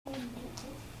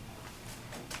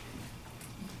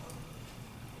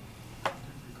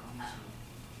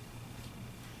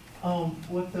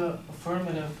What the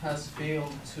affirmative has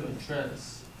failed to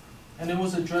address, and it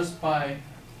was addressed by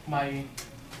my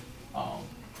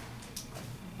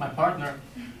my partner,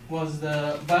 was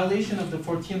the violation of the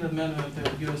 14th Amendment of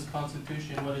the U.S.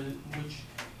 Constitution, which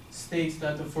states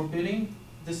that the forbidding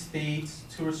the states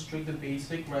to restrict the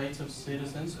basic rights of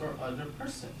citizens or other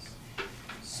persons.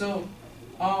 So,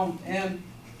 and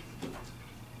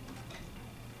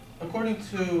according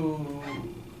to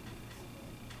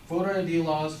voter ID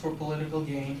laws for political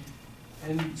gain,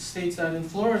 and states that in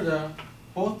Florida,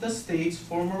 both the state's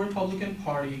former Republican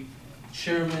Party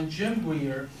chairman Jim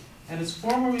Greer and his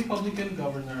former Republican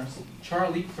governor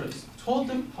Charlie Crist told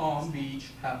the Palm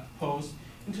Beach Post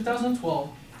in 2012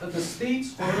 that the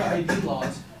state's voter ID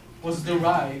laws was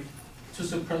derived to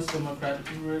suppress democratic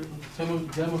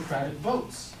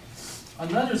votes.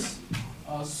 Another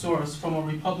source from a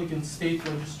Republican state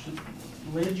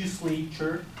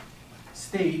legislature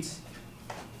states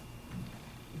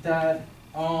that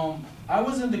I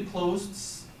was in the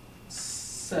closed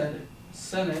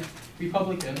Senate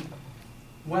Republican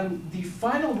when the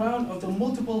final round of the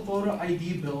multiple voter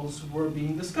ID bills were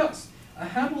being discussed. A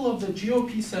handful of the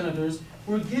GOP senators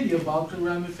were giddy about the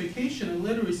ramification and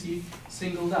literacy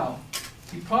singled out.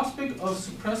 The prospect of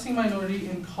suppressing minority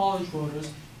and college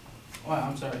voters,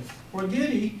 were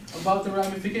giddy about the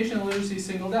ramification and literacy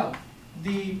singled out.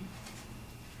 The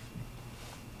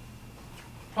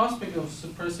prospect of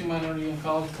suppressing minority and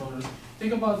college voters.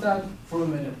 Think about that for a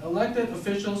minute. Elected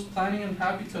officials planning and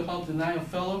happy to help deny a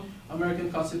fellow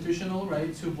American constitutional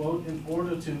right to vote in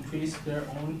order to increase their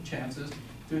own chances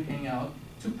to hang out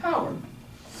to power.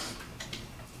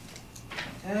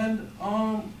 And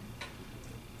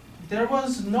there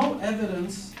was no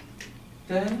evidence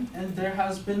then, and there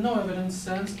has been no evidence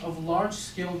since, of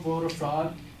large-scale voter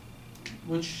fraud,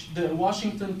 which the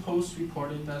Washington Post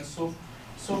reported that so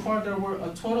far there were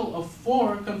a total of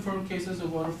 4 confirmed cases of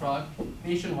voter fraud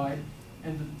nationwide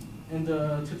in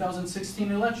the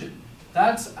 2016 election.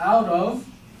 That's out of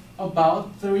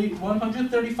about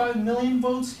 135 million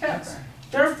votes cast.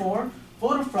 Therefore,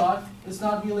 voter fraud is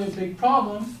not really a big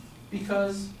problem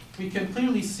because we can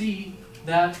clearly see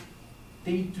that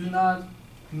they do not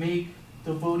make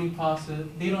the voting process,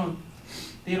 they don't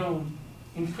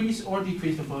increase or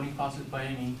decrease the voting process by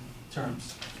any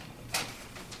terms.